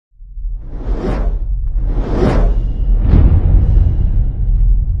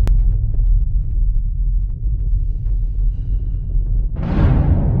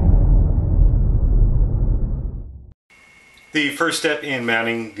The first step in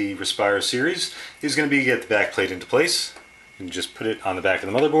mounting the Respire series is going to be to get the back plate into place. You can just put it on the back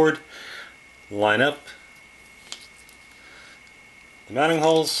of the motherboard, line up the mounting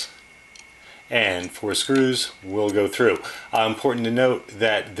holes, and 4 screws will go through. Important to note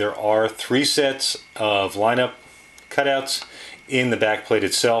that there are 3 sets of lineup cutouts in the back plate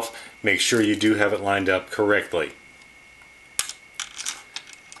itself. Make sure you do have it lined up correctly.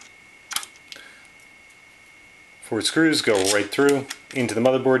 Four screws go right through into the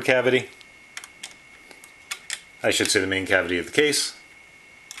motherboard cavity. I should say the main cavity of the case.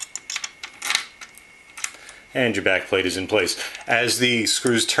 And your back plate is in place. As the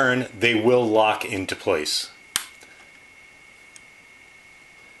screws turn, they will lock into place.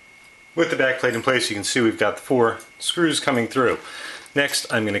 With the back plate in place, you can see we've got the 4 screws coming through. Next,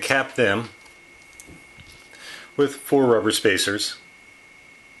 I'm going to cap them with 4 rubber spacers.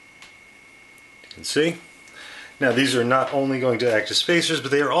 You can see. Now these are not only going to act as spacers, but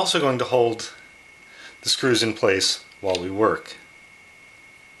they are also going to hold the screws in place while we work.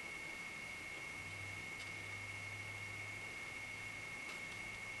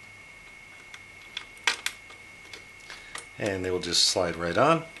 And they will just slide right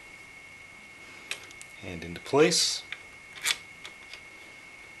on and into place.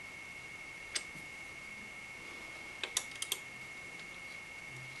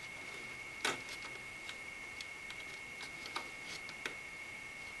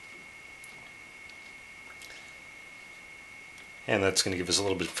 And that's going to give us a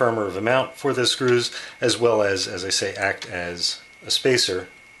little bit firmer of a mount for the screws, as well as I say, act as a spacer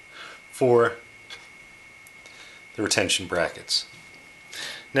for the retention brackets.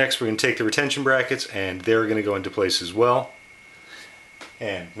 Next, we're going to take the retention brackets, and they're going to go into place as well.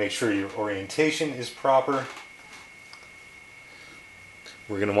 And make sure your orientation is proper.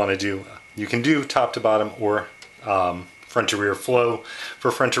 We're going to want to do, you can do top to bottom or front to rear flow. For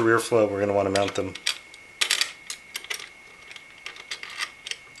front to rear flow, we're going to want to mount them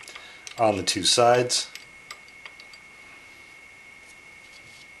on the 2 sides.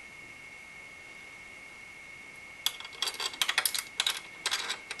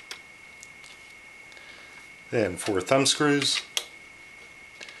 Then 4 thumb screws.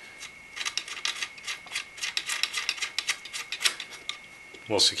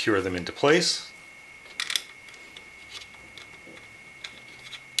 We'll secure them into place.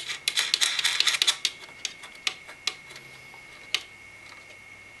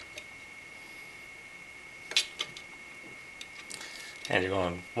 And you're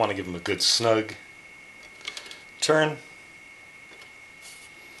going to want to give them a good snug turn.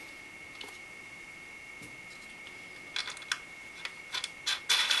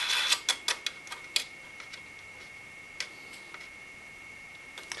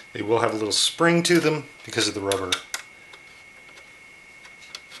 They will have a little spring to them because of the rubber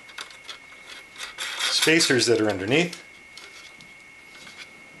spacers that are underneath.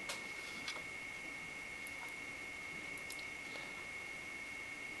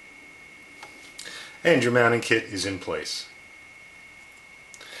 And your mounting kit is in place.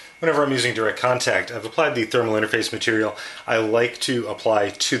 Whenever I'm using direct contact, I've applied the thermal interface material. I like to apply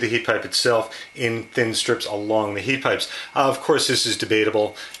to the heat pipe itself in thin strips along the heat pipes. Of course, this is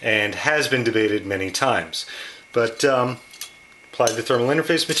debatable and has been debated many times. But applied the thermal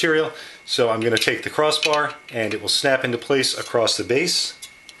interface material, so I'm going to take the crossbar and it will snap into place across the base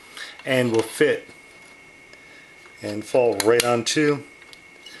and will fit and fall right onto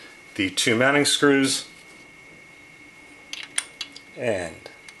the 2 mounting screws and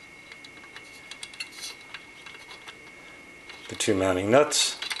the 2 mounting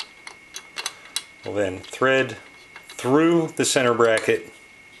nuts. Will then thread through the center bracket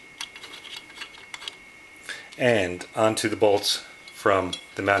and onto the bolts from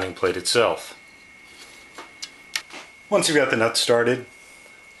the mounting plate itself. Once you've got the nuts started,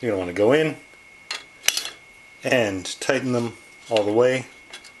 you're going to want to go in and tighten them all the way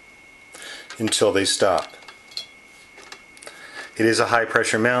until they stop. It is a high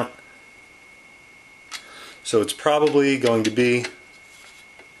pressure mount, so it's probably going to be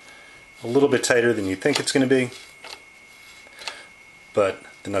a little bit tighter than you think it's going to be, but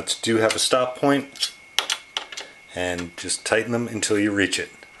the nuts do have a stop point, and just tighten them until you reach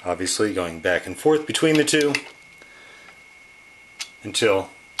it. Obviously going back and forth between the 2 until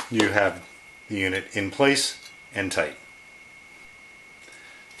you have the unit in place and tight.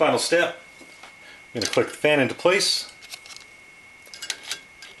 Final step, I'm going to click the fan into place,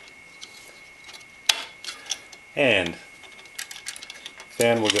 and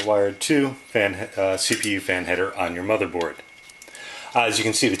fan will get wired to CPU fan header on your motherboard. As you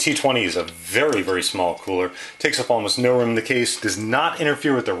can see, the T20 is a very, very small cooler. Takes up almost no room in the case. Does not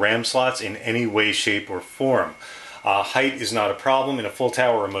interfere with the RAM slots in any way, shape, or form. Height is not a problem in a full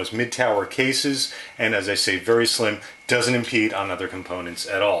tower or most mid-tower cases, and as I say, very slim, doesn't impede on other components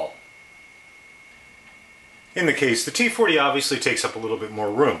at all. In the case, the T40 obviously takes up a little bit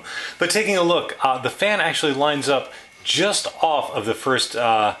more room, but taking a look, the fan actually lines up just off of the first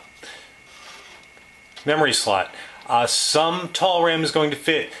memory slot. Some tall RAM is going to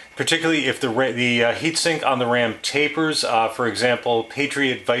fit, particularly if the heatsink on the RAM tapers. For example,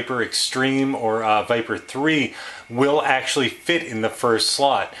 Patriot Viper Extreme or Viper 3 will actually fit in the first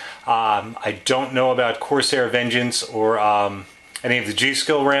slot. I don't know about Corsair Vengeance or any of the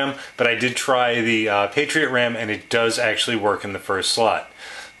G-Skill RAM, but I did try the Patriot RAM and it does actually work in the first slot.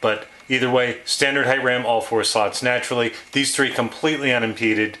 But either way, standard height RAM, all 4 slots naturally. These 3 completely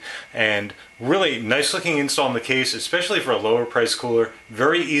unimpeded, and really nice looking install in the case, especially for a lower price cooler.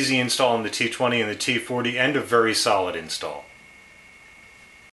 Very easy install in the T20 and the T40, and a very solid install.